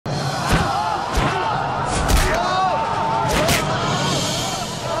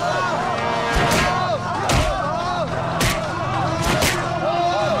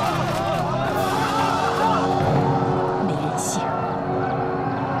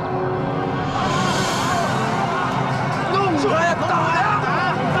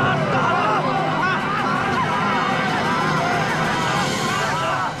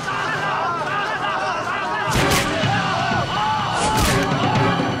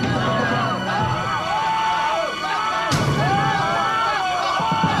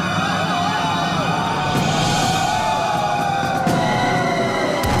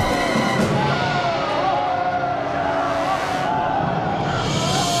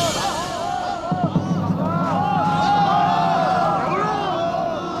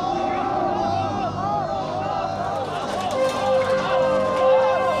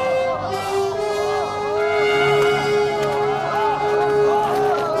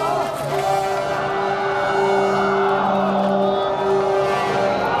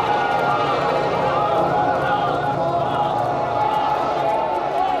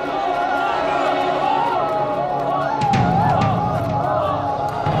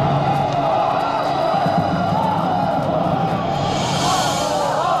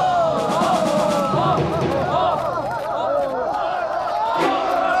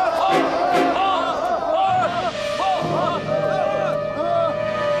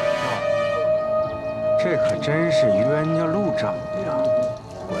这可真是冤家路窄呀！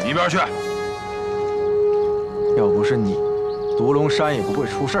滚一边去！要不是你，独龙山也不会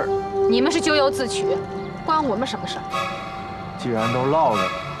出事儿。你们是咎由自取，关我们什么事儿？既然都落了，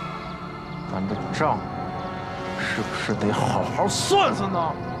咱的账是不是得好好算算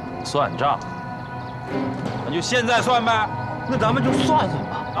呢？算账？那就现在算呗。那咱们就算算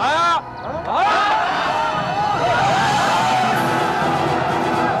吧。啊！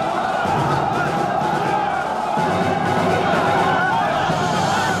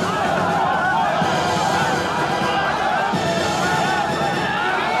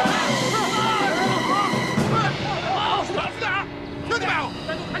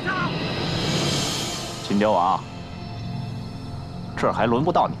秦彪王，这儿还轮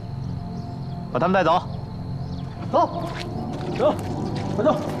不到你，把他们带走。走，走，快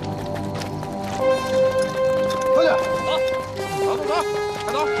走，快点，走，快走，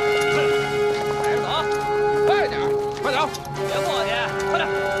快走，快着走，快点，快走，别磨叽，快点，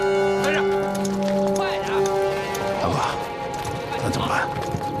跟上，快点。大哥，咱怎么办？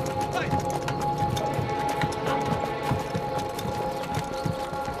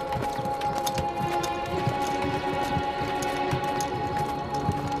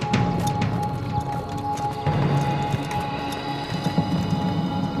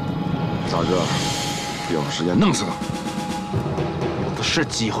大哥，有时间弄死他，有的是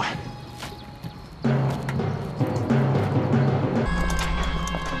机会。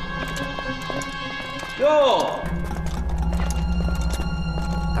哟，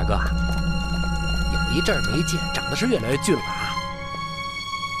大哥，有一阵儿没见，长得是越来越俊了啊！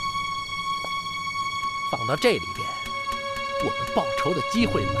放到这里边，我们报仇的机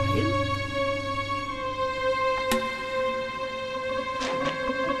会来了。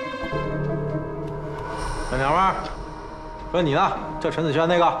小娘们儿，说你呢？叫陈子轩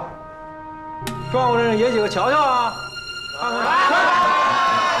那个，转过这爷几个瞧瞧啊！看看，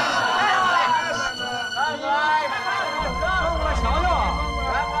转过来瞧瞧啊！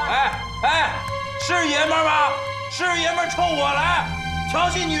哎，是爷们儿吗？是爷们儿冲我来，调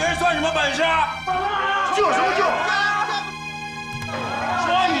戏女人算什么本事？救什么救？说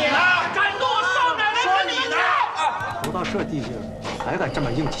你呢？敢动我少奶奶？说你呢？都到这地界了，还敢这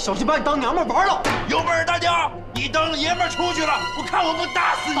么硬气？小心把你当娘们玩了！有本事大叫！你当爷们儿出去了，我看我不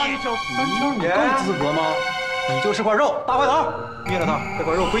打死你！单挑，你够资格吗？你就是块肉，大块头，灭了他，这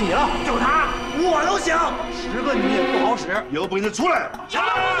块肉归你了。就他，我都行。10个你也不好使，有本事出来！前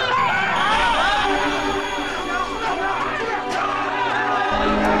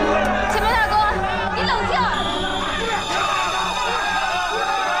面大哥，你冷静。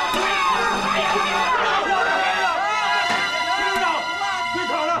别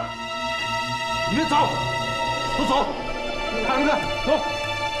吵了，你们走，都走，看什么看？走。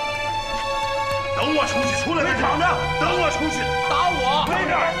等我出去，出来别躺着！等我出去，打我！快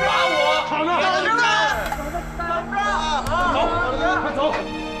点打我！躺着！走，快走，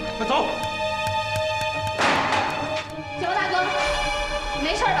快走！前面大哥，你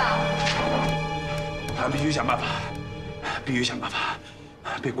没事吧？咱们必须想办法，必须想办法，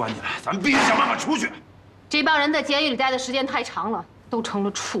别关起来，咱们必须想办法出去。这帮人在监狱里待的时间太长了，都成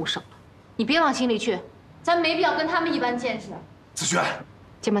了畜生了。你别往心里去，咱没必要跟他们一般见识。子轩，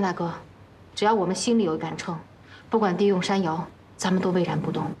剑门大哥，只要我们心里有一杆秤，不管地用山摇，咱们都巍然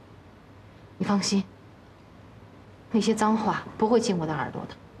不动。你放心，那些脏话不会进我的耳朵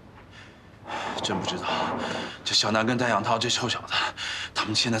的。真不知道，这小南跟戴养涛这臭小子，他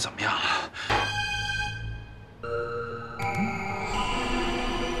们现在怎么样了？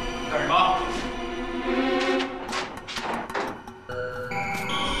干什么？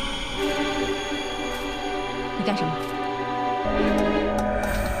你干什么？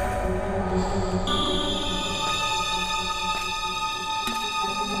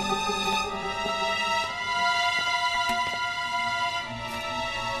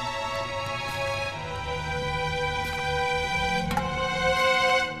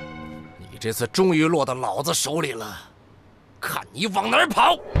你这次终于落到老子手里了，看你往哪儿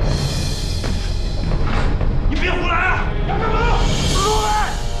跑！你别胡来啊！要干嘛？死猪们，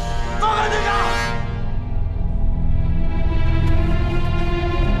走开这个！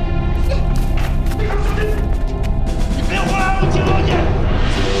你别胡来，我警告你！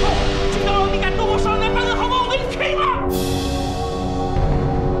金刀龙，你敢动我少奶奶的好吗？我给你拼了！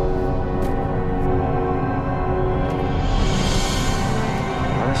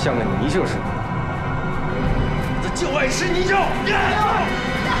玩的像个泥鳅似的。这就爱吃泥鳅！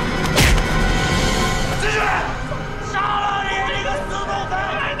子轩，杀了你这个死兔子！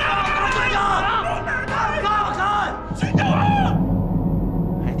放开！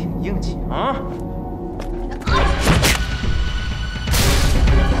还挺硬气啊！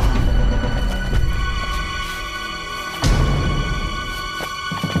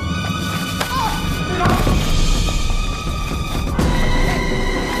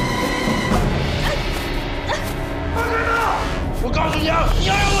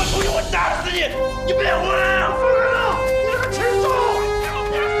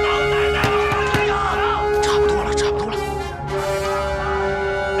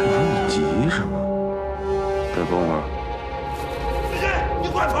急是吗？再等会儿。子健，你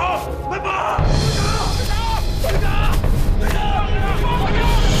快跑！快跑！队长！队长！队长！队长！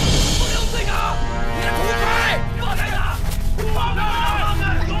不留队长！你的土匪！放开他！放开他！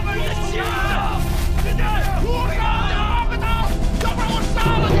有本事你抢！子健，我杀了他！要不然我杀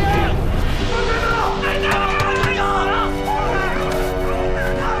了你！队长！队长！队长！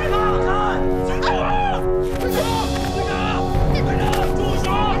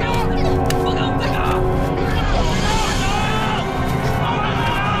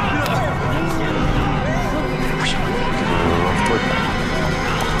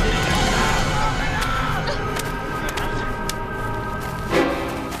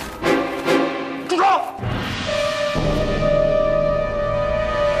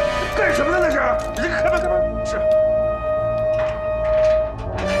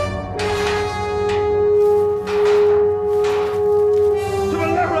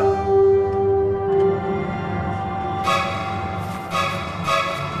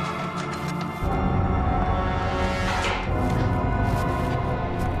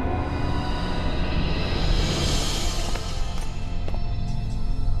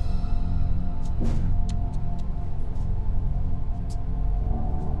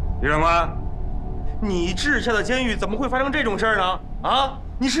李长官，你治下的监狱怎么会发生这种事儿呢？啊，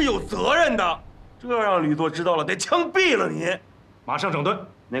你是有责任的，这让吕作知道了，得枪毙了你！马上整顿，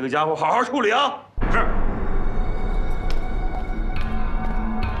那个家伙好好处理啊！是。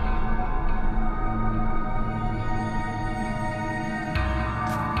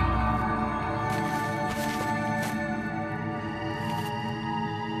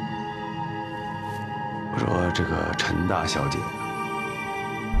我说这个陈大小姐。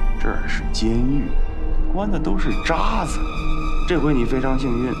这儿是监狱，关的都是渣子。这回你非常幸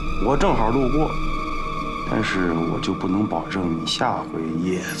运，我正好路过，但是我就不能保证你下回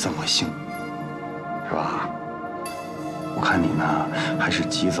也这么幸运，是吧？我看你呢，还是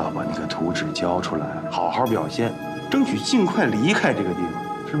及早把那个图纸交出来，好好表现，争取尽快离开这个地方，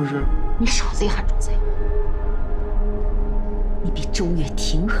是不是？你少贼喊捉贼！你比周月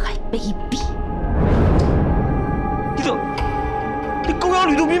婷还卑鄙！你怎么？你勾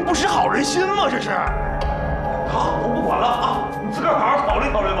养吕洞宾不识好人心吗？这是。好，我不管了啊，你自个儿好好考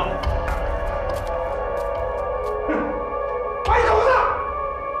虑考虑吧。哼，白狗子！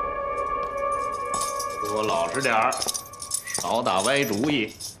给我老实点儿，少打歪主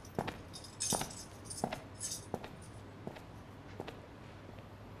意。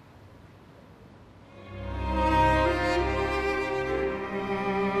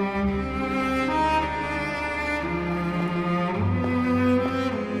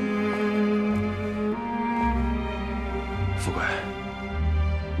富贵，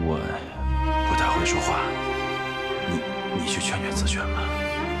我不太会说话，你去劝劝子轩吧。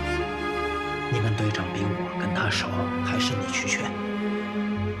你们队长比我跟他熟，还是你去劝？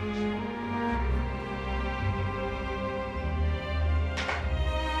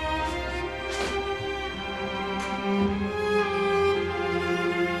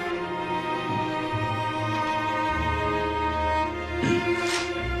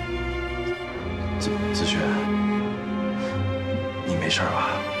子轩。你没事吧？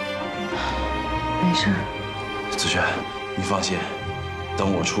没事。子轩，你放心，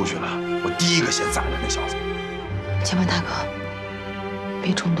等我出去了，我第一个先宰了那小子。千万大哥，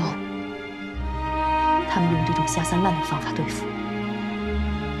别冲动。他们用这种下三滥的方法对付，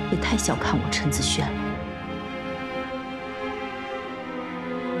也太小看我陈子轩了。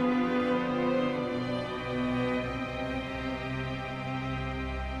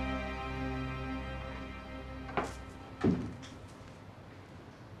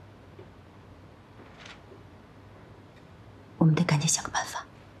我们得赶紧想个办法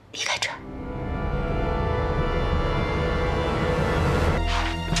离开这儿。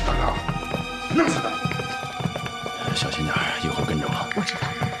大哥，弄死他！小心点，一会儿跟着我。我知道。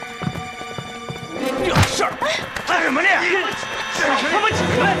这事儿干什么呢？他妈几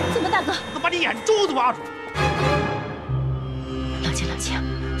个人？怎么，大哥？都把你眼珠子挖出来！冷静冷静，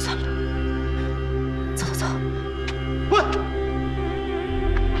算了，走走走。滚！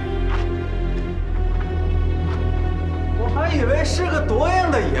我还以为是个多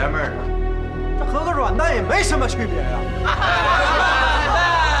硬的爷们儿呢，这和个软蛋也没什么区别呀。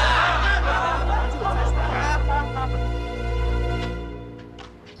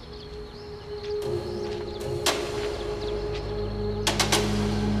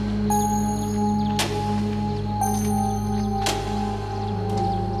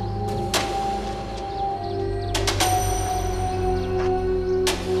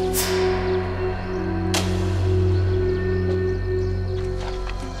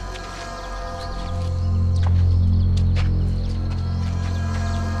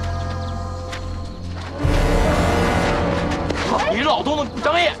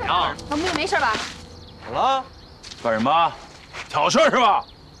没事吧？怎么了？干什么？挑事是吧？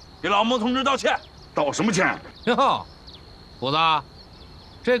给老孟同志道歉。道什么歉？哟，虎子，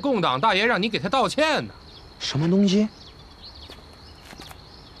这共党大爷让你给他道歉呢。什么东西？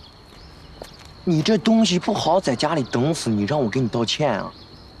你这东西不好在家里等死，你让我给你道歉啊？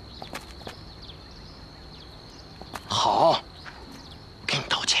好，我给你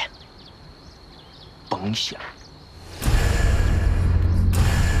道歉。甭想。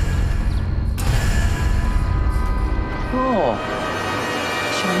哦，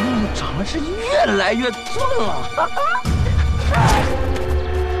小妹子长得是越来越俊了。哈哈。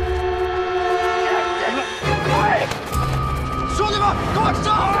兄弟们，给我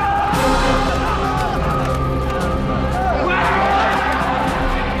站好！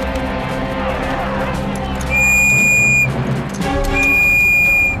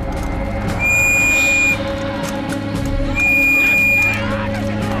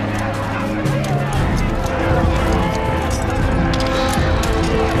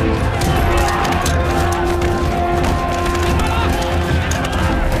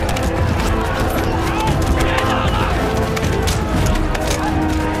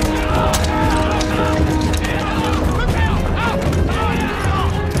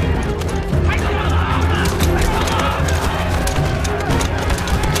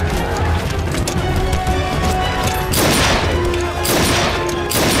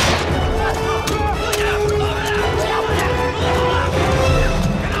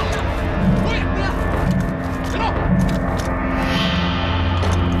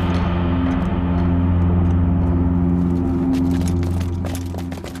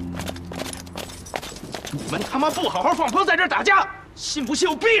你们他妈不好好放风，在这儿打架，信不信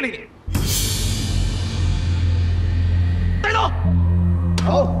我毙了你！带走。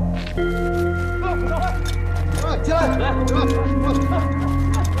好。起来，来，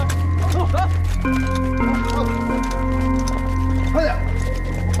快点，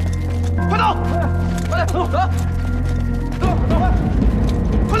快走，快点，走，快走，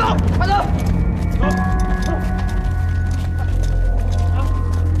快走，快走。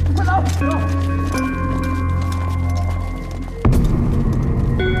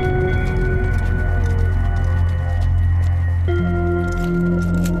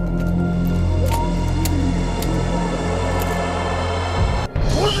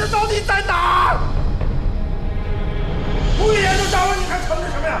到底在哪？不一眼就抓我，你还撑着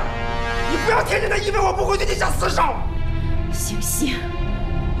什么呀？你不要天天的以为我不会对你下死手。行行，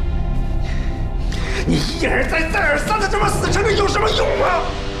你一而再再而三的这么死撑着有什么用啊？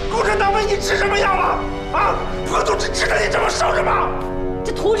共产党为你吃什么药了？啊，破组织值得你这么受着吗？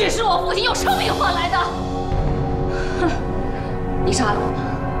这图纸是我父亲用生命换来的。哼，你杀了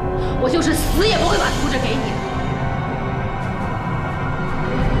我，我就是死也不会把图纸给你的。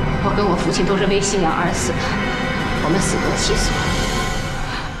我跟我父亲都是为信仰而死的，我们死得其所，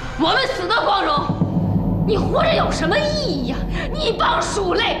我们死得光荣。你活着有什么意义呀？你一帮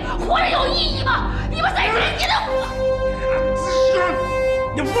鼠类，活着有意义吗？你们在人间的活。自诩，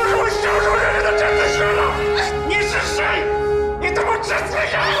你不是我少数人类的真子诩了。你是谁？你他妈治死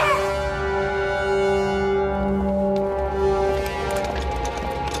人了！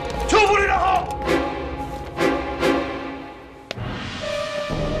邱副旅长好。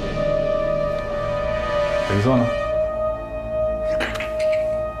李座呢？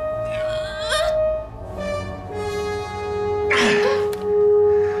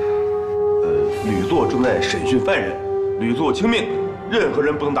吕座正在审讯犯人，吕座听命，任何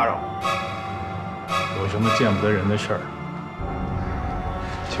人不能打扰。有什么见不得人的事儿？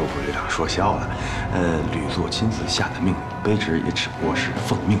邱副旅长说笑了，吕座亲自下的命令，卑职也只不过是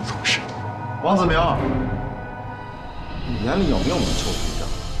奉命从事。王子明，你眼里有没有我们邱旅长？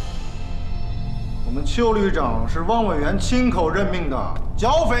我们邱旅长是汪委员亲口任命的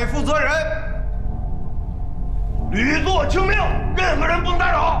剿匪负责人。吕座听命，任何人不能打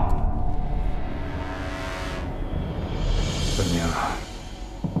扰。本明啊，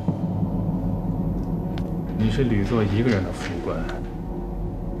你是吕座一个人的副官，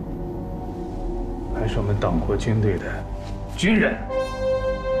还是我们党国军队的军人？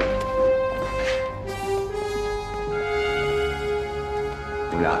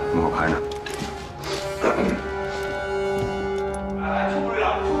你们俩门口看着。来，邱副旅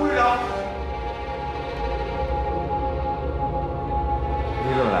长，邱副旅长。你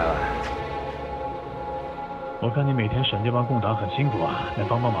怎么来了？我看你每天审这帮共党很辛苦啊，来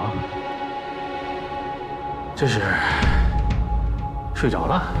帮帮忙。这是睡着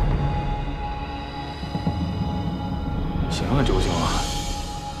了？行啊，周兄啊，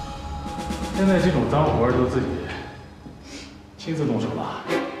现在这种脏活都自己亲自动手了。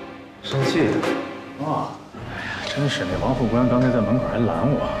生气了？啊！哎呀，真是那王副官刚才在门口还拦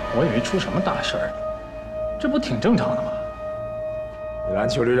我以为出什么大事儿，这不挺正常的吗？你拦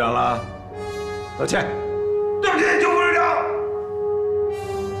邱旅长了？道歉。对不起，邱副旅长。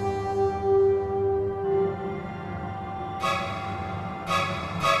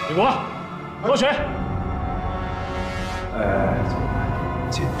李国，喝水。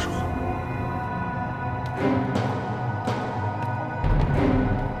记得说话。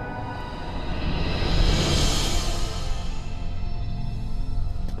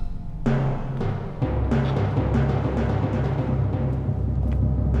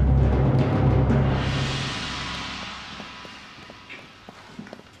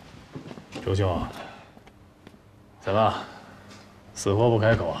周兄，怎么，死活不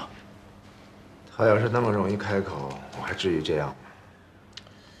开口啊？他要是那么容易开口，我还至于这样吗？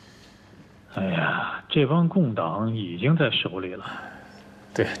哎呀，这帮共党已经在手里了。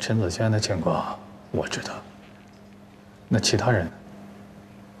对陈子轩的情况我知道。那其他人呢？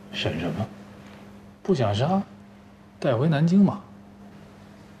审什么？不想杀，带回南京嘛。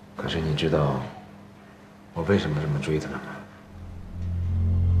可是你知道我为什么这么追他们吗？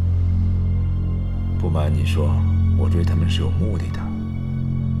不瞒你说，我追他们是有目的的。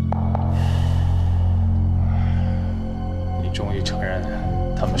你终于承认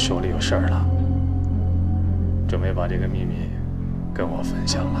他们手里有事儿了，准备把这个秘密跟我分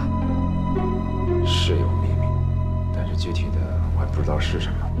享了。是有秘密，但是具体的我还不知道是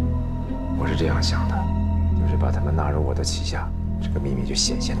什么。我是这样想的，就是把他们纳入我的旗下，这个秘密就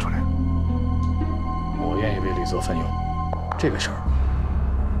显现出来了。我愿意为吕作分忧，这个事儿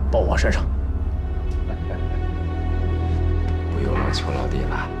包我身上。不用了，邱老弟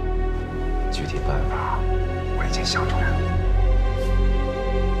了，具体办法我已经想出来了。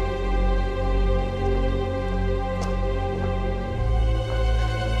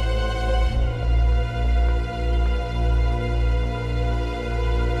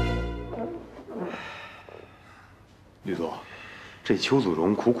吕总，这邱祖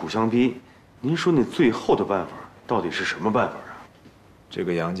荣苦苦相逼，您说那最后的办法到底是什么办法啊？这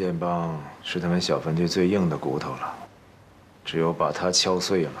个杨建邦是他们小分队最硬的骨头了，只有把他敲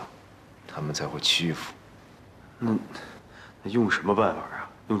碎了，他们才会屈服。那用什么办法啊？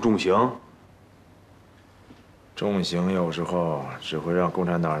用重刑？重刑有时候只会让共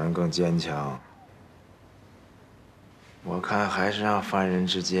产党人更坚强。我看还是让犯人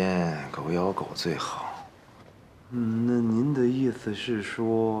之间狗咬狗最好。那您的意思是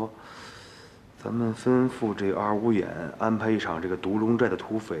说，咱们吩咐这25眼安排一场这个独龙寨的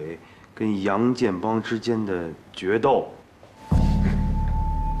土匪跟杨建邦之间的决斗？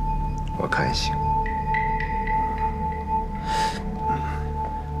我看行。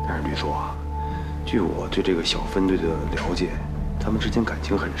但是吕总啊，据我对这个小分队的了解，他们之间感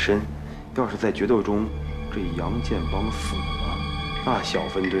情很深。要是在决斗中，这杨建邦死了，那小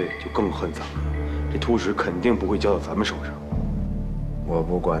分队就更恨咱们了。这图纸肯定不会交到咱们手上。我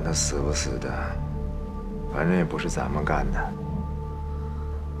不管他死不死的，反正也不是咱们干的。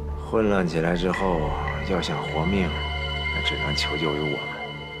混乱起来之后，要想活命，那只能求救于我们。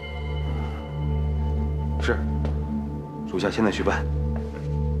是，属下现在去办。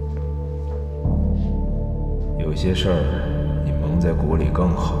有些事儿你蒙在鼓里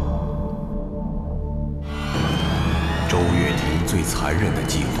更好。周月亭最残忍的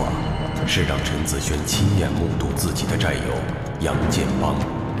计划，是让陈子轩亲眼目睹自己的战友杨建邦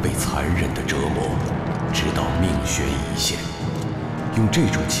被残忍的折磨，直到命悬一线，用这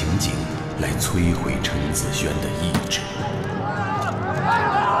种情景来摧毁陈子轩的意志。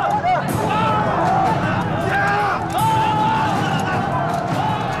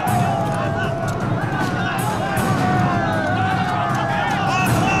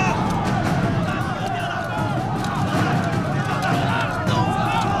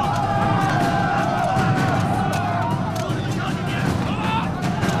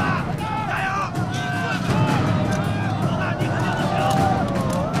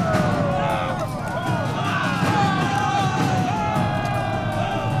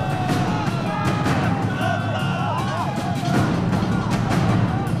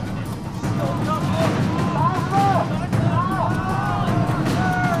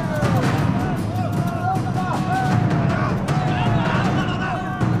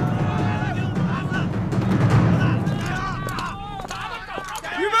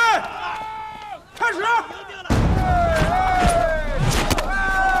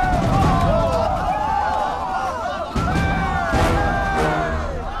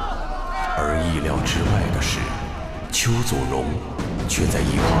却在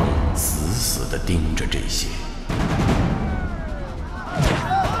一旁死死地盯着这些。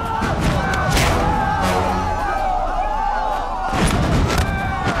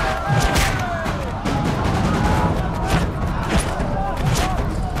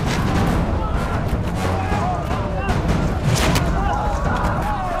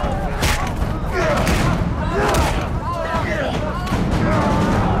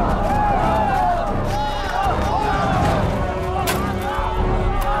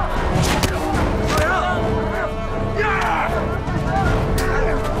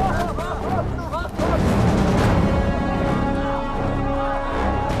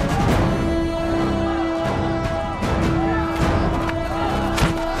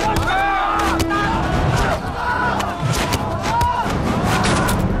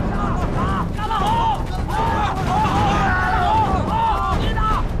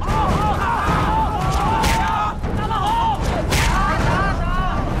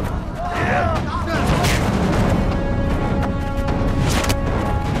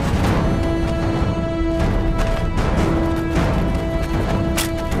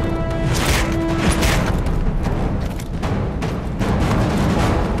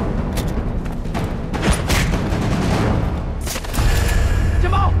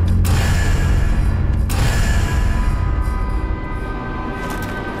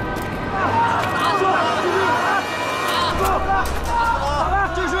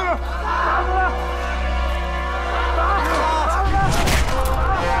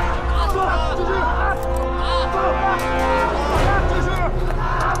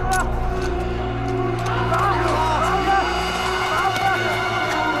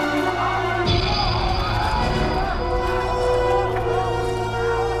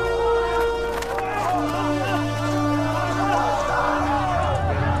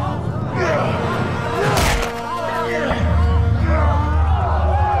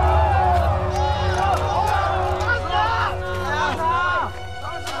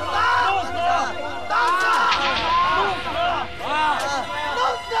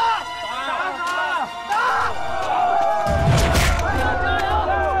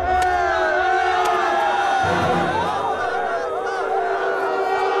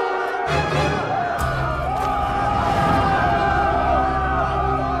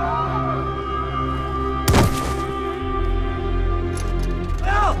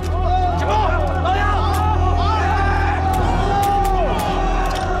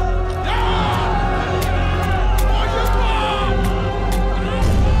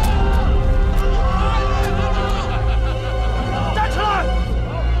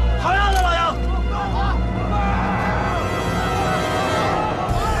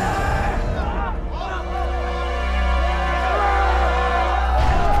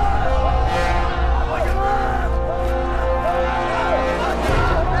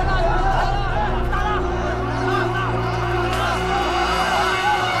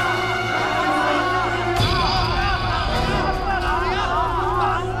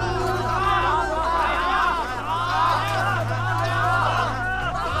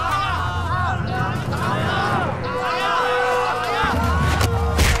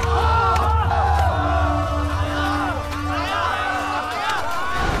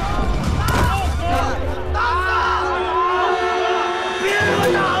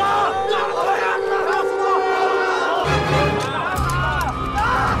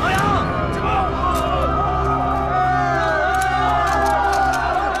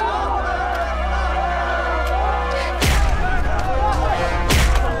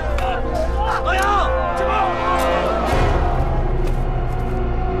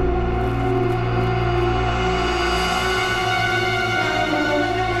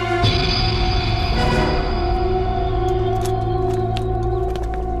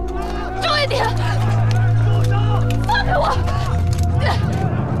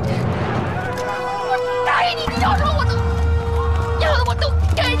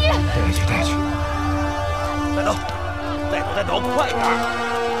都快点！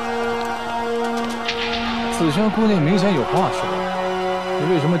子轩姑娘明显有话说，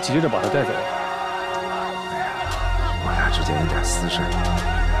你为什么急着把她带走？哎呀，我俩之间有点私事，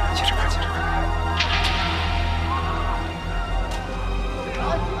接着看，接着看。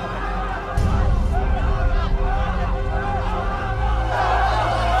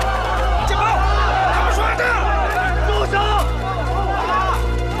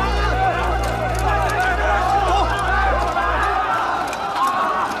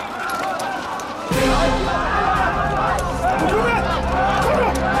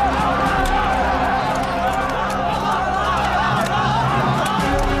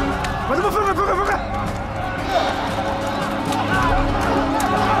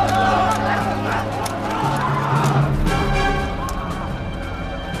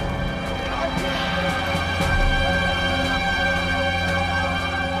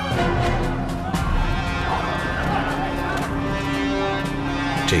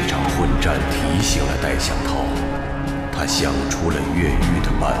 这场混战提醒了戴向涛，他想出了越狱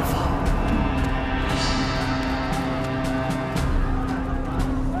的办法。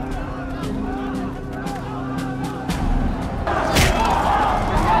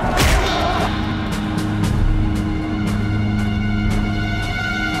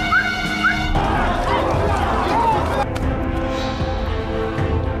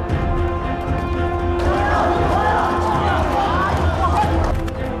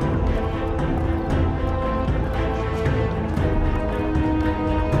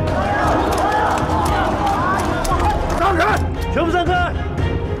全部散开！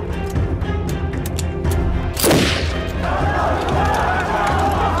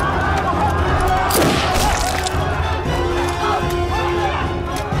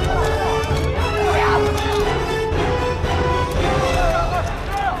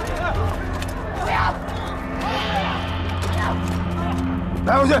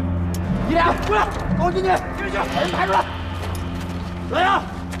来回去！你俩过来，跟我进去！进去，把人抬出来！来呀！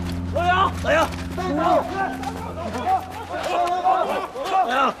来呀！来呀！来呀！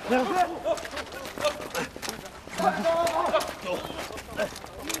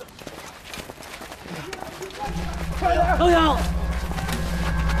 高阳，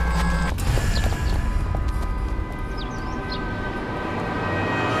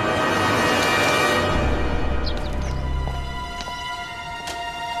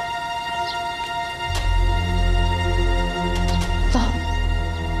走。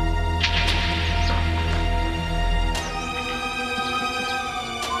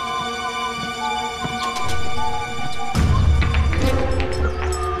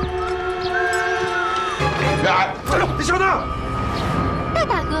你稍等，戴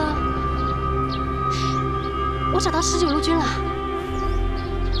大哥，我找到19路军了。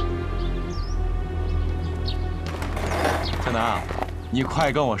小南，你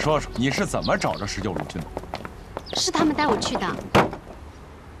快跟我说说，你是怎么找着19路军的？是他们带我去的，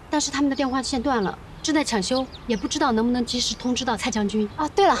但是他们的电话线断了，正在抢修，也不知道能不能及时通知到蔡将军。哦，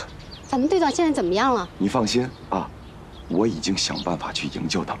对了，咱们队长现在怎么样了？你放心啊，我已经想办法去营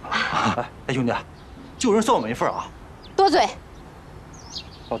救他们了。哎，兄弟，救人算我们一份啊！ 多嘴！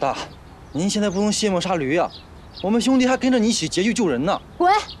老大，您现在不能卸磨杀驴啊！我们兄弟还跟着你一起劫狱救人呢。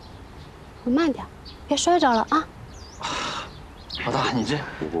滚！滚慢点，别摔着了啊！老大，你这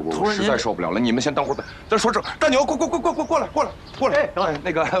我实在受不了了，你们先等会儿，再说这大牛，过来！哎，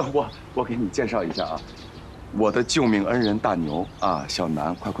那个我给你介绍一下啊，我的救命恩人大牛啊，小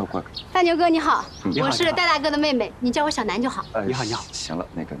南，快！大牛哥你好，我是戴大哥的妹妹，你叫我小南就好。你好。行了，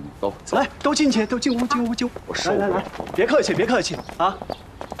那个你走，来，都进去，都进屋。我受不了。来，别客气啊！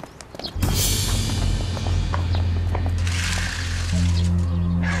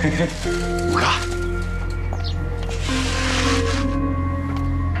五哥，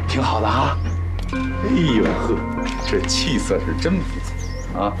挺好的啊。哎呦呵，这气色是真不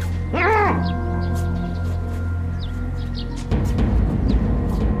错啊。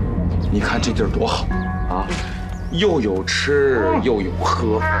你看这地儿多好啊，又有吃又有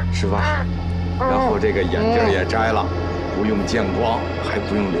喝，是吧？然后这个眼镜也摘了，不用见光，还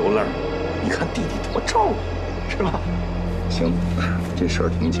不用流泪。你看弟弟多照顾，是吧？行，这事儿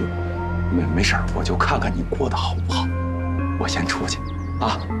挺紧，没事儿，我就看看你过得好不好。我先出去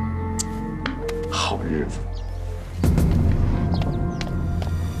啊，好日子。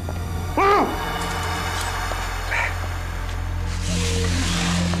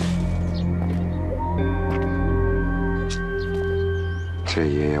这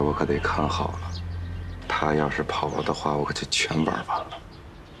爷爷我可得看好了，他要是跑了的话，我可就全玩完了，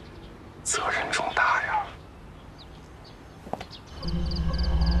责任重大呀。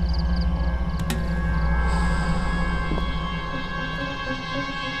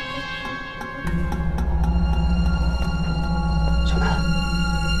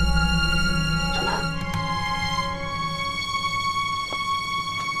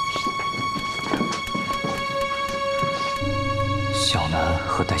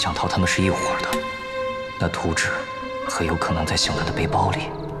和戴向涛他们是一伙的，那图纸很有可能在邢台的背包里。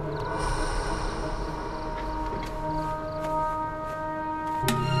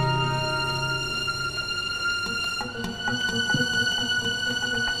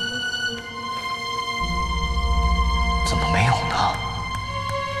怎么没有呢？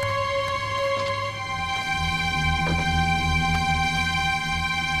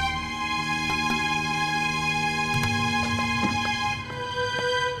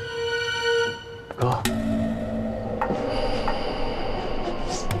哥。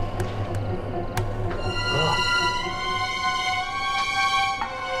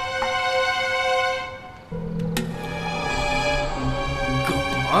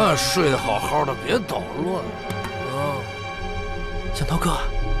 啊，睡得好好的，别捣乱啊！向涛哥，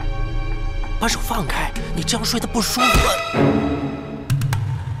把手放开，你这样睡得不舒服。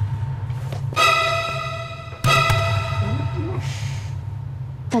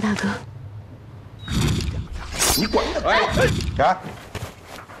戴大哥，你管着！哎，干！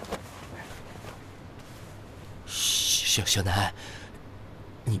小南，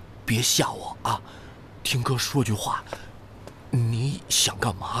你别吓我啊！听哥说句话。 你想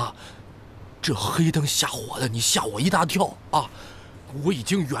干嘛？这黑灯瞎火的，你吓我一大跳啊！我已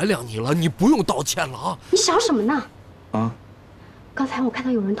经原谅你了，你不用道歉了啊！你想什么呢？啊！刚才我看到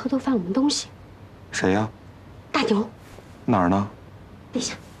有人偷偷翻我们东西。谁呀？大牛。哪儿呢？地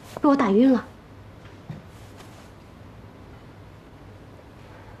下，被我打晕了。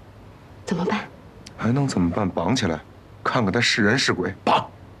怎么办？还能怎么办？绑起来，看看他是人是鬼。绑。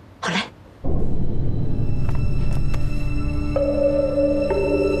好嘞。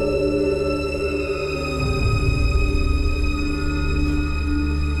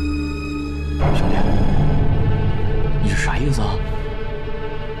 啥意思啊？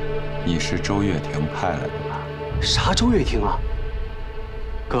你是周月婷派来的吧？啥周月婷啊？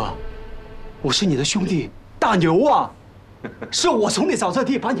哥，我是你的兄弟大牛啊！是我从那沼泽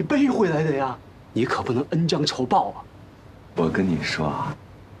地把你背回来的呀！你可不能恩将仇报啊！我跟你说啊，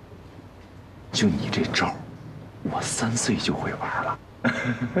就你这招，我3岁就会玩了。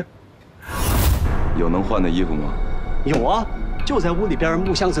有能换的衣服吗？有啊，就在屋里边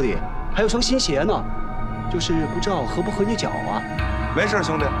木箱子里，还有双新鞋呢。 就是不知道合不合你脚啊？没事，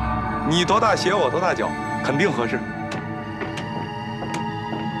兄弟，你多大鞋我多大脚，肯定合适。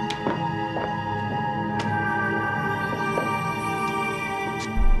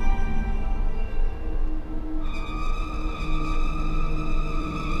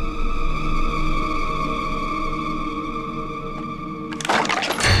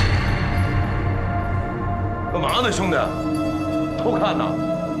干嘛呢，兄弟？偷看呢？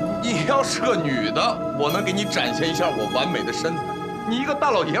 你要是个女的，我能给你展现一下我完美的身材。你一个大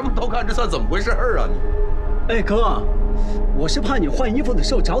老爷们偷看，这算怎么回事啊你？哎哥，我是怕你换衣服的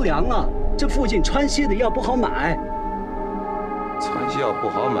时候着凉啊。这附近川西的药不好买。川西药不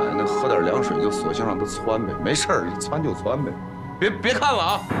好买，那喝点凉水就索性让它窜呗，没事儿，窜就窜呗。别看了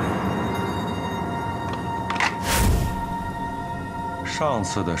啊！上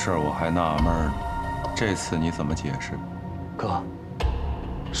次的事儿我还纳闷呢，这次你怎么解释？哥。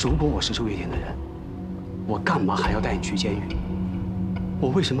 如果我是周月婷的人，我干嘛还要带你去监狱？我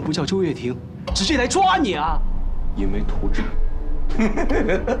为什么不叫周月婷直接来抓你啊？因为图纸。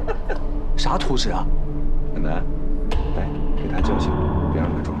啥图纸啊？很难，来给他叫醒，别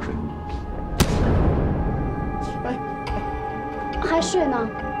让他装睡。还睡呢？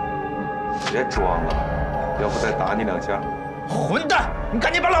别装了，要不再打你2下。混蛋！你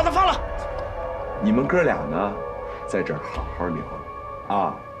赶紧把老子放了！你们哥俩呢，在这儿好好聊。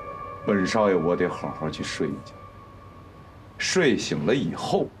 啊，本少爷，我得好好去睡一觉。睡醒了以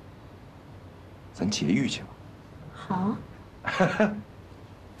后，咱劫狱去吧。好。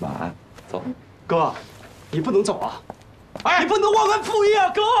晚安，走。哥，你不能走啊！哎，你不能忘恩负义啊，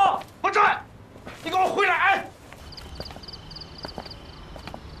哥！不准！你给我回来！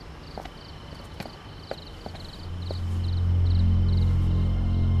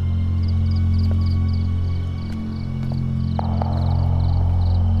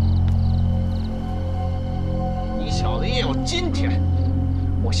今天，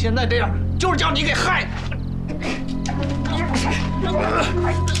我现在这样就是叫你给害的。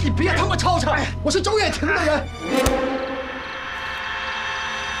你别他妈吵吵！我是周月婷的人。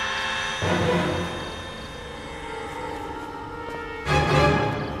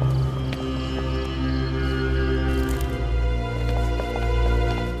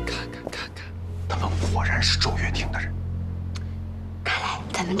看，他们果然是周月婷的人。看来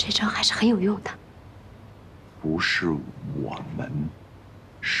咱们这招还是很有用的。 不是我们，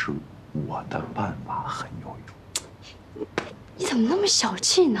是我的办法很有用。你怎么那么小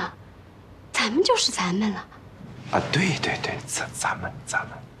气呢？咱们就是咱们了。啊，对对对，咱们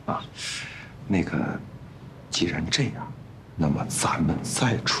啊，那个，既然这样，那么咱们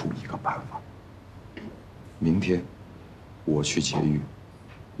再出一个办法。明天我去劫狱，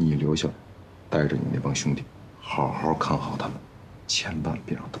你留下来，带着你那帮兄弟，好好看好他们，千万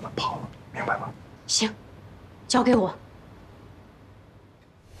别让他们跑了，明白吗？行，交给我。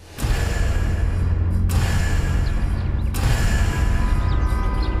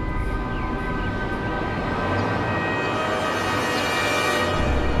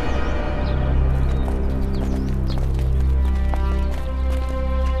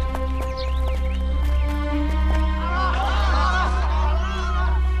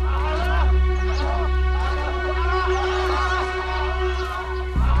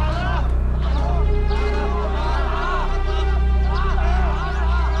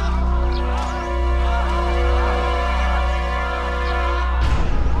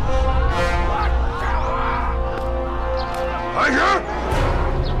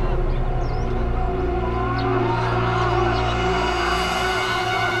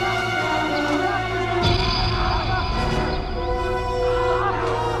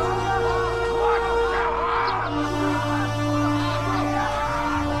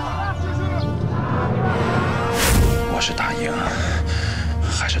是打赢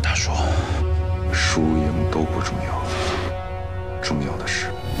还是打输？输赢都不重要，重要的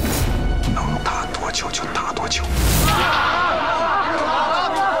是能打多久就打多久。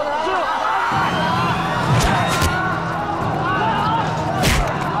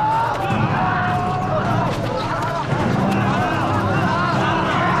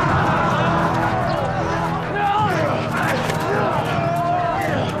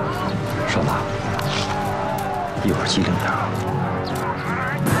少拿，一会儿机灵点啊。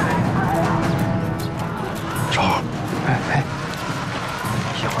少豪，哎，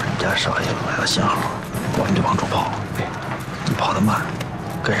一会儿你家少爷来了信号，我们就往出跑。哎，你跑得慢，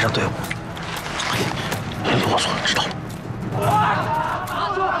跟上队伍。别啰嗦，知道了。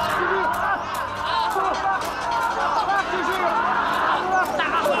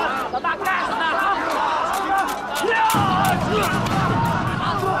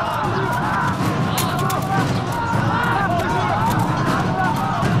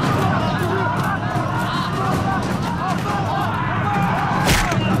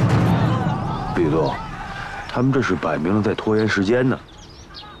 李总，他们这是摆明了在拖延时间呢。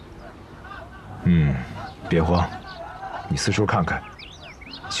别慌，你四处看看，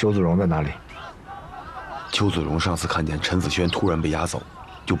邱子荣在哪里？邱子荣上次看见陈子轩突然被押走，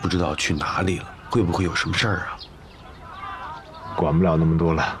就不知道去哪里了，会不会有什么事儿啊？管不了那么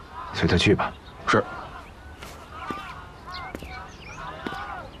多了，随他去吧。是。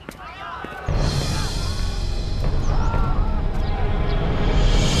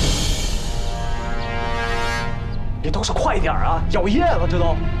 你倒是快点啊！咬夜了，这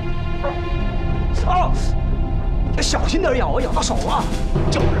都。啊！小心点咬啊，咬到手了！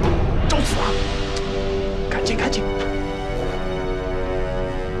叫人，找死啊！赶紧，赶紧！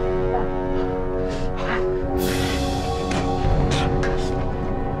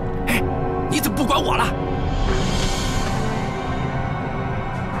哎，你怎么不管我了？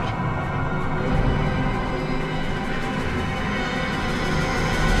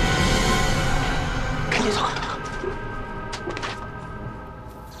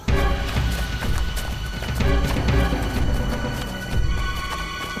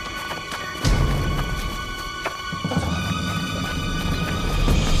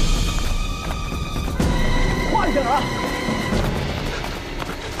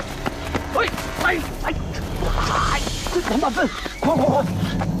 王大芬，快！坏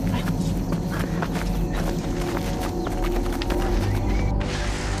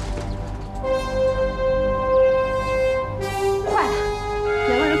了，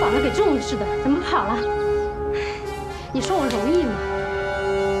两个人绑得给粽子似的，怎么跑了？你说我容易吗？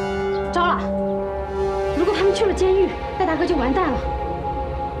招了，如果他们去了监狱，戴大哥就完蛋了。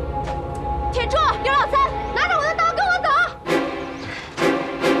铁柱，刘老三，拿着我的刀，跟我走。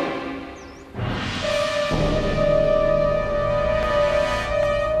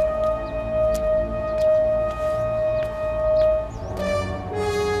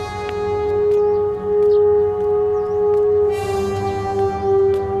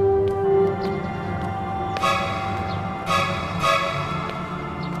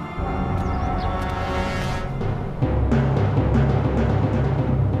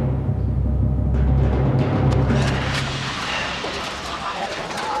 大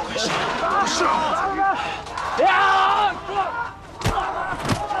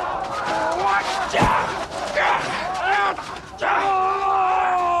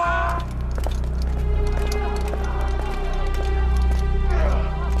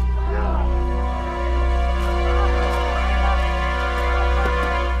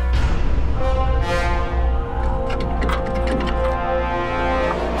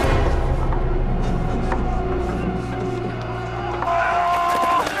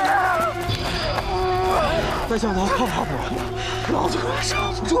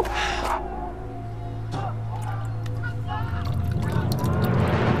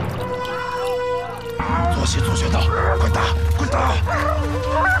左斜左旋道，快打，快打，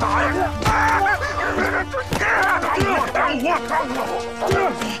打呀！打我！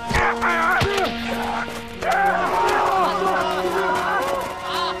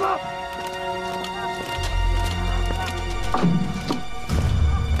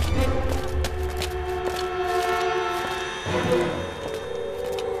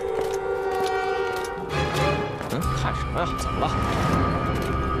看什么呀？怎么了？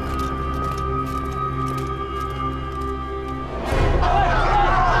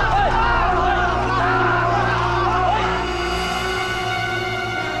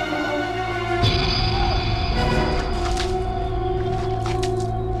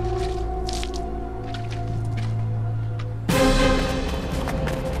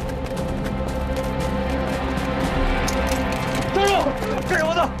这是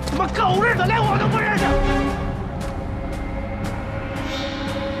我的，他妈狗日的，连我都不认识！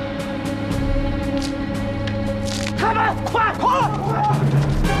开门，快！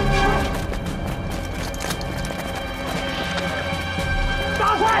打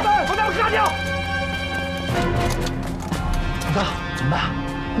快，把他们干掉！老大，怎么办？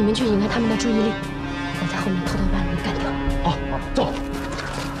你们去引开他们的注意力，我在后面偷偷把你们干掉。好，走。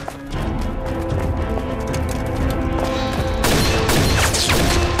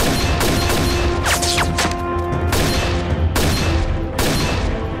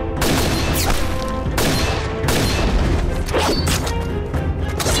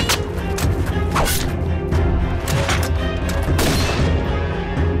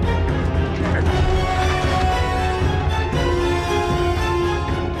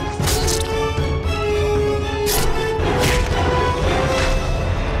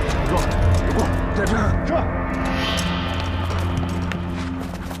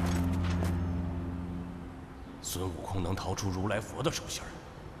孙悟空能逃出如来佛的手心儿。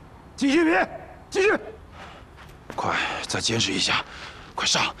继续比，继续！快，再监视一下！快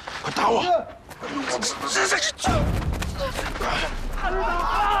上，快打我！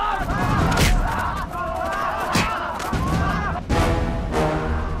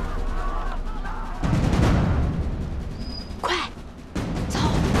快，走，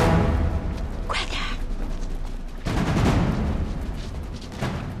快点儿！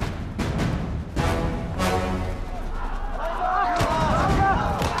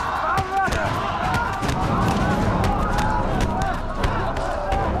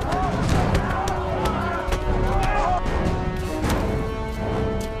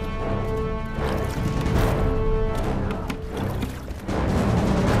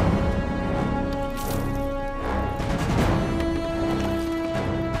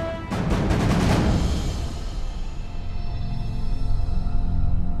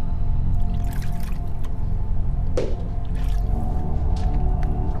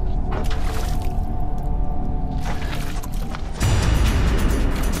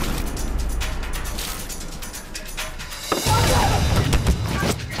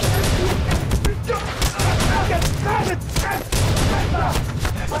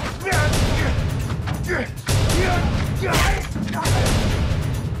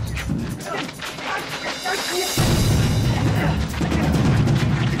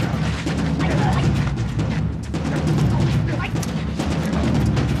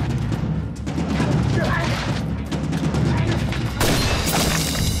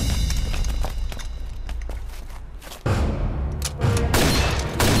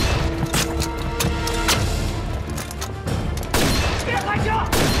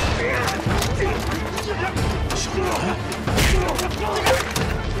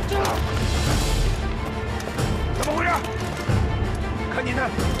怎么回事？看你的！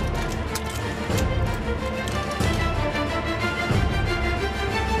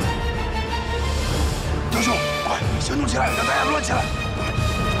教授，快行动起来，让大家乱起来！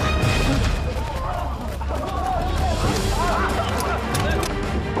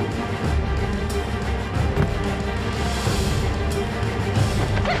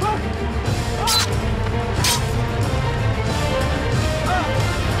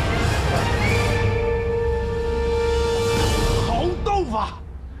好斗法，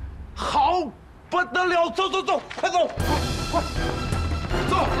好不得了！走走走，快走，快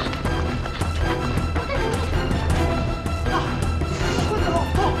走！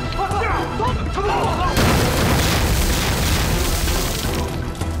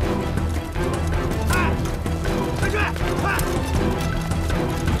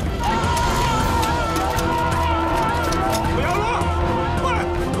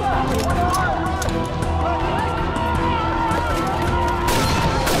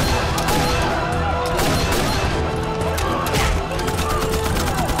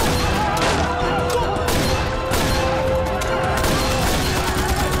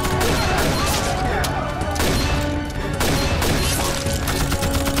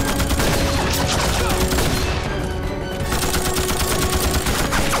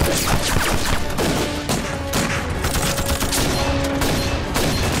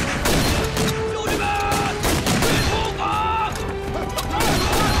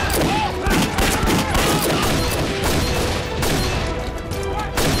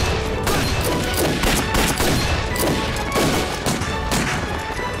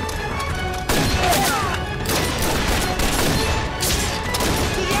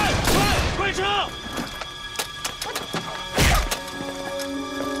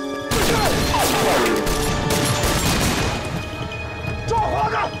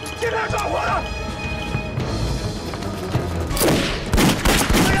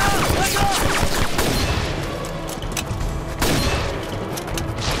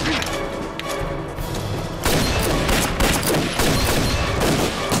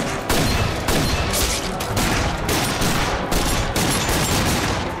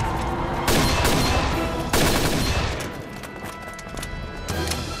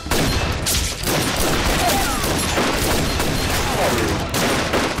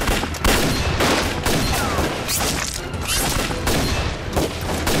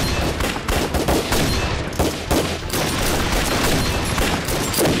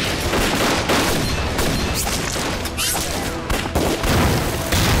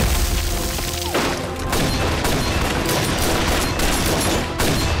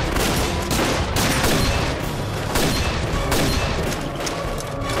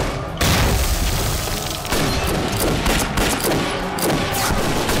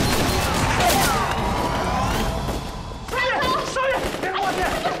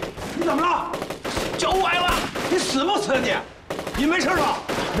死啊你！你没事吧？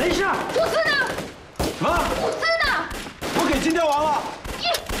没事。主子呢？什么？主子呢？我给金雕完了。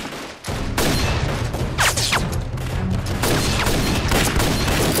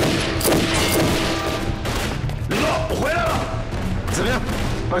李哥，我回来了。怎么样？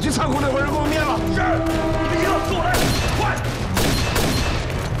把去仓库那伙人给我灭了。是。李哥，跟我来，快！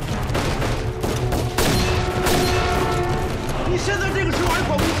你现在这个时候还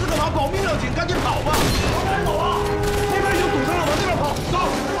管物资干嘛？保命要紧，赶紧跑吧！往哪走啊？那边已经堵上了，往那边跑！走，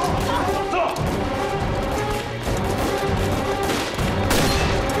走。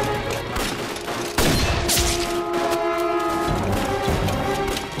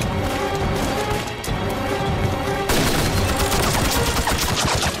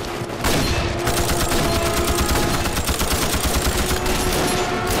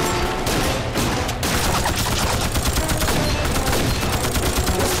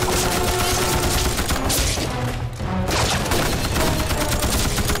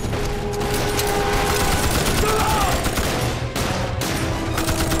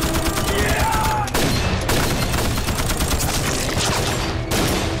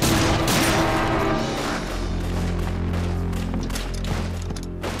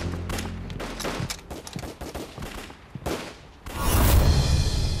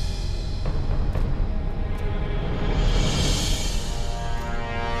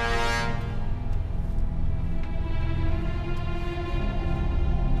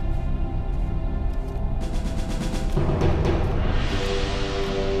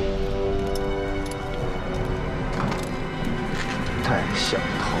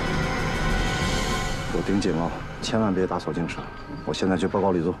盯紧了，千万别打草惊蛇！我现在去报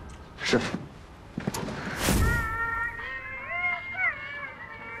告李座。是。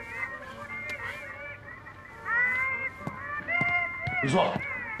李座，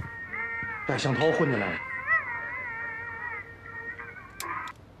戴向涛混进来了。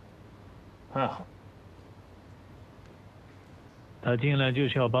还好，他进来就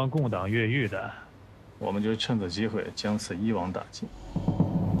是要帮共党越狱的，我们就趁此机会将此一网打尽。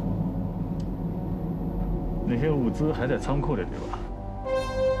 那些物资还在仓库里，对吧？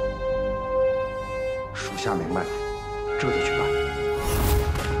属下明白了，这就去办。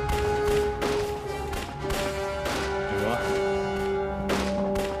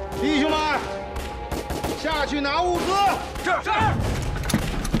弟兄们，下去拿物资！是。这。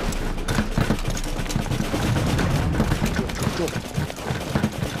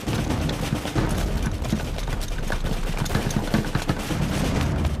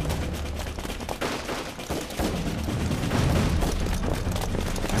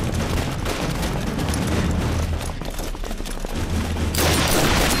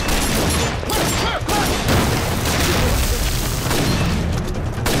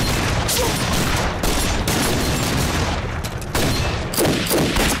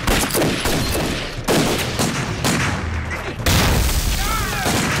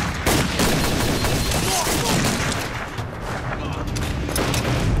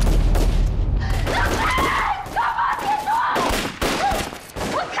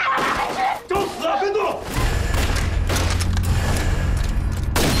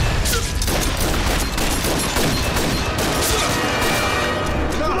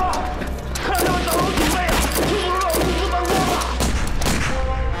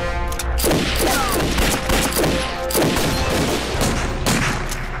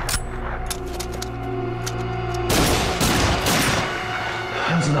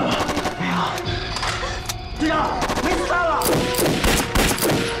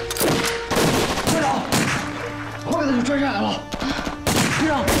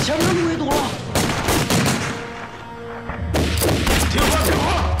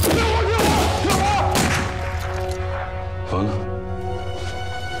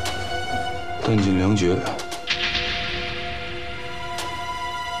 弹尽粮绝。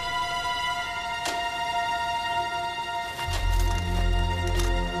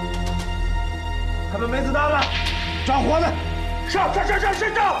他们没子弹了，找活的，上！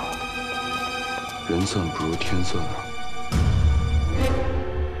人算不如天算啊！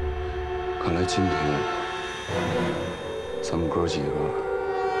看来今天咱们哥几个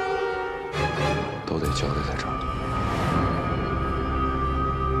都得交代在这儿。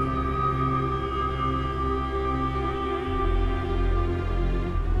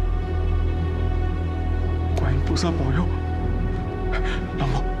 菩萨保佑，老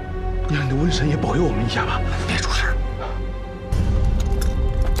母，你让你的瘟神也保佑我们一下吧，别出事。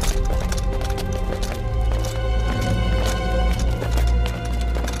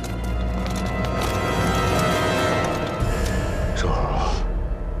周猴，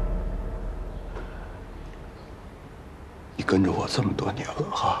跟着我这么多年了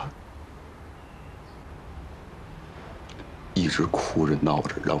哈，一直哭着闹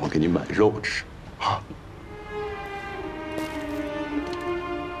着让我给你买肉吃啊。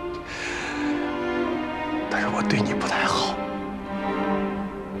但是我对你不太好，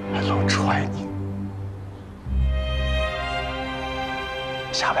还老踹你。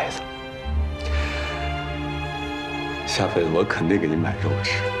下辈子我肯定给你买肉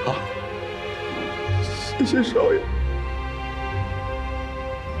吃啊！谢谢少爷。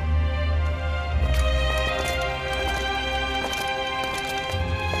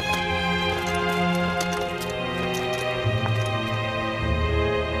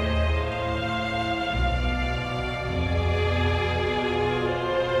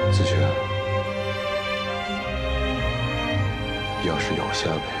子轩，要是有下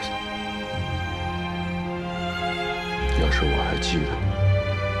辈子，要是我还记得你，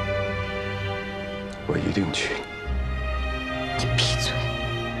我一定娶你。你闭嘴！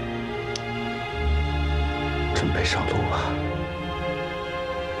准备上路吧。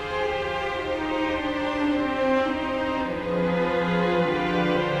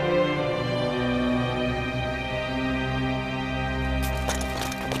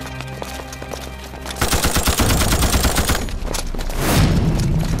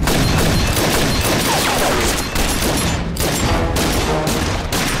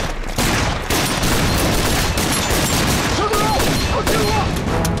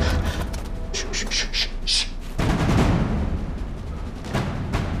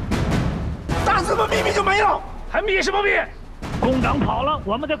密什么密？共党跑了，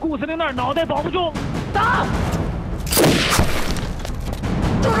我们在顾司令那儿脑袋保不住，打！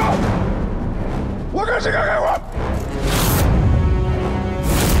住手！我跟谁敢开火？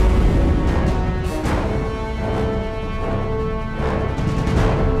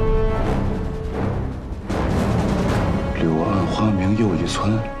柳暗花明又一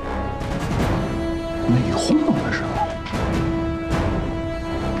村，内讧了是吧？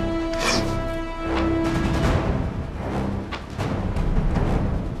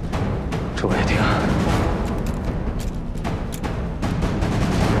这我也听。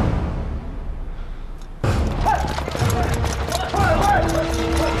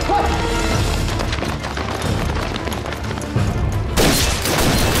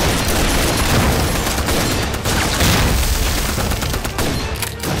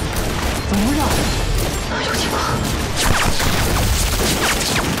怎么回事？有情况。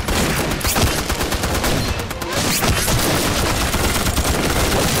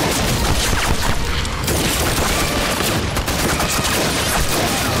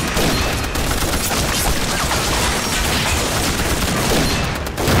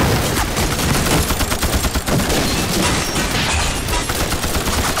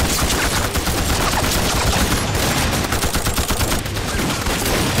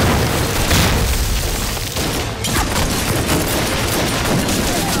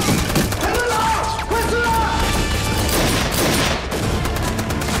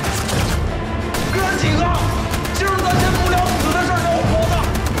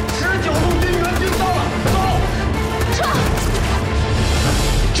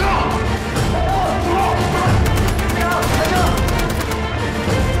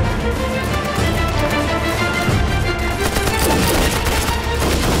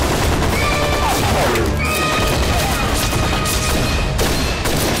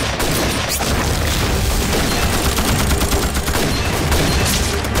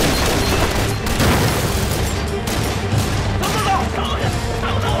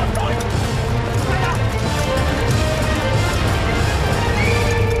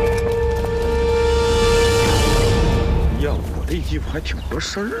衣服还挺合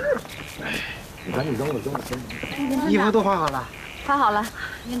身啊！哎，你赶紧扔了，衣服都换好了，换好了，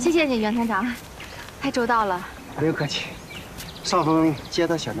谢谢你，袁团长，太周到了。不用客气。上峰接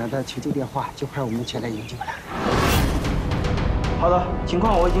到小南的求救电话，就派我们前来营救了。好的，情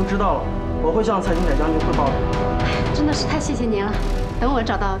况我已经知道了，我会向蔡金凯将军汇报的。真的是太谢谢您了。等我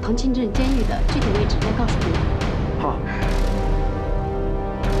找到同庆镇监狱的具体位置，再告诉您。好。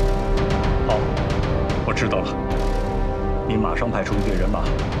好，我知道了。你马上派出一队人马，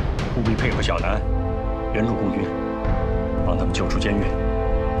务必配合小南，援助共军，帮他们救出监狱。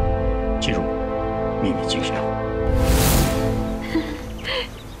记住，秘密进行。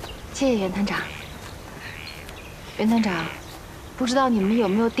谢谢袁团长。袁团长，不知道你们有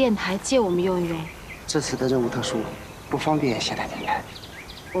没有电台借我们用一用？这次的任务特殊，不方便携带电台。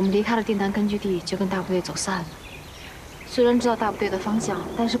我们离开了电台根据地，就跟大部队走散了。虽然知道大部队的方向，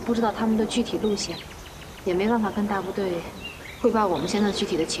但是不知道他们的具体路线，也没办法跟大部队汇报我们现在具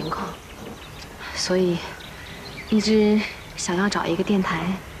体的情况，所以一直想要找一个电台。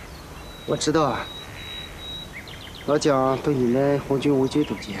我知道啊。老蒋对你们红军围追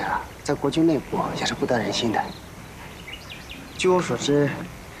堵截啊，在国军内部也是不得人心的。据我所知，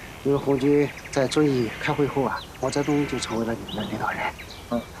你们红军在遵义开会后啊，毛泽东就成为了你们的领导人。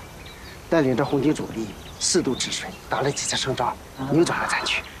带领着红军主力4渡治水，打了几次胜仗，扭转了战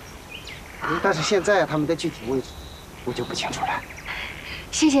局。但是现在他们的具体位置，我就不清楚了。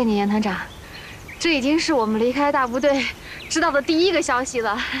谢谢你，严团长，这已经是我们离开大部队知道的第1个消息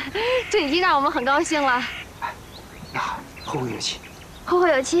了，这已经让我们很高兴了。那好，后会有期。后会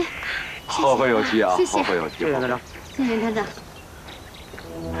有期。后会有期啊！谢谢，后会有期。谢谢团长。谢谢团长。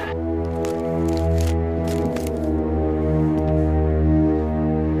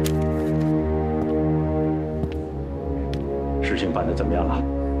事情办得怎么样了？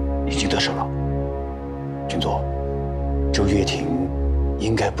已经得手了。军座，周月婷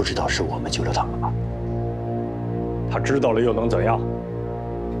应该不知道是我们救了他们吧？他知道了又能怎样？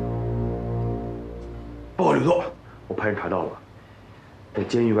报告刘座，我派人查到了，在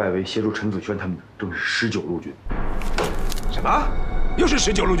监狱外围协助陈子轩他们的正是19路军。什么？又是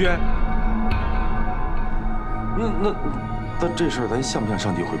19路军？那这事儿咱向不向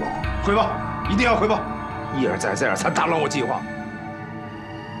上级汇报？汇报，一定要汇报！一而再，再而三打乱我计划。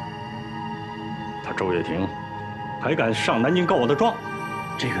他周月婷还敢上南京告我的状，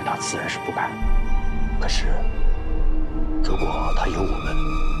这个他自然是不敢。可是，如果他有我们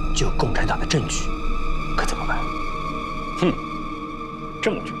救共产党的证据，可怎么办？哼，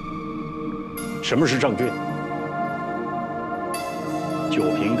证据？什么是证据？就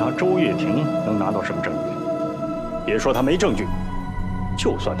凭他周月婷能拿到什么证据？别说他没证据，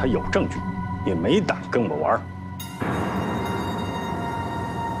就算他有证据，也没胆跟我玩。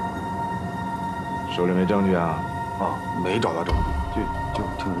手里没证据啊？没找到证据，就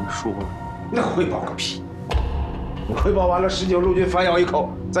听人说了。那汇报个屁！你汇报完了，19路军反咬一口，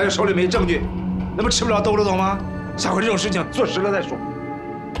咱手里没证据，那不吃不了兜着走吗？下回这种事情做实了再说。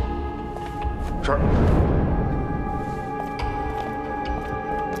是。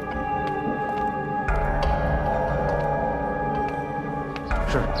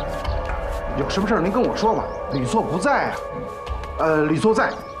是，有什么事您跟我说吧。吕作不在啊。吕作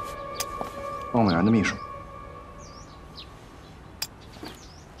在。汪委员的秘书。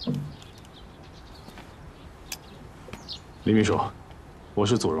李秘书，我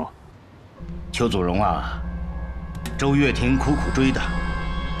是祖荣。邱祖荣啊，周月婷苦苦追的，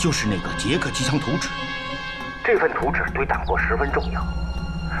就是那个捷克机枪图纸。这份图纸对党国十分重要，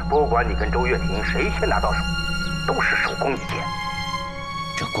不管你跟周月婷谁先拿到手，都是首功一件。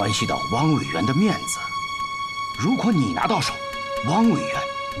这关系到汪委员的面子，如果你拿到手，汪委员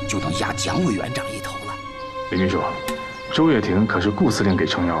就能压蒋委员长一头了。李秘书，周月婷可是顾司令给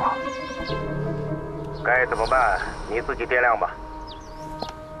撑腰啊。该怎么办，你自己掂量吧。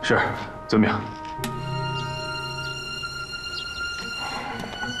是，遵命。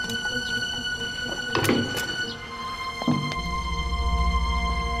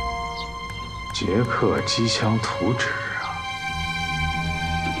捷克机枪图纸啊！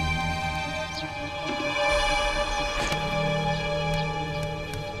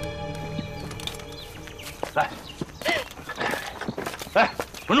来，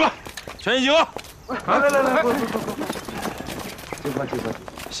同志们，全体集合！来，集合！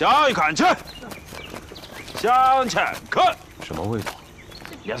向前看，向前看。什么味道？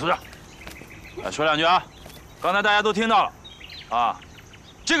严肃点。来说两句啊，刚才大家都听到了，啊，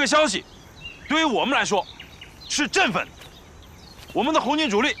这个消息对于我们来说是振奋的。我们的红军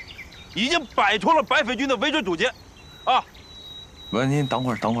主力已经摆脱了白匪军的围追堵截，啊。不，您等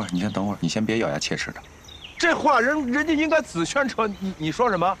会儿，你先等会儿，你先别咬牙切齿的。这话人家应该只宣称你说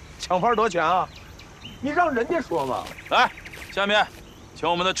什么抢番夺权啊？你让人家说嘛。来，下面请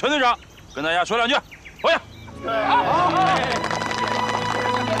我们的陈队长跟大家说两句，欢迎。好。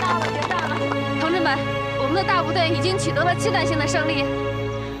别打了！同志们，我们的大部队已经取得了阶段性的胜利，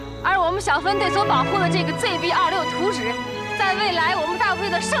而我们小分队所保护的这个 ZB26图纸，在未来我们大部队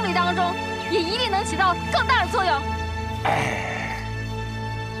的胜利当中，也一定能起到更大的作用。哎。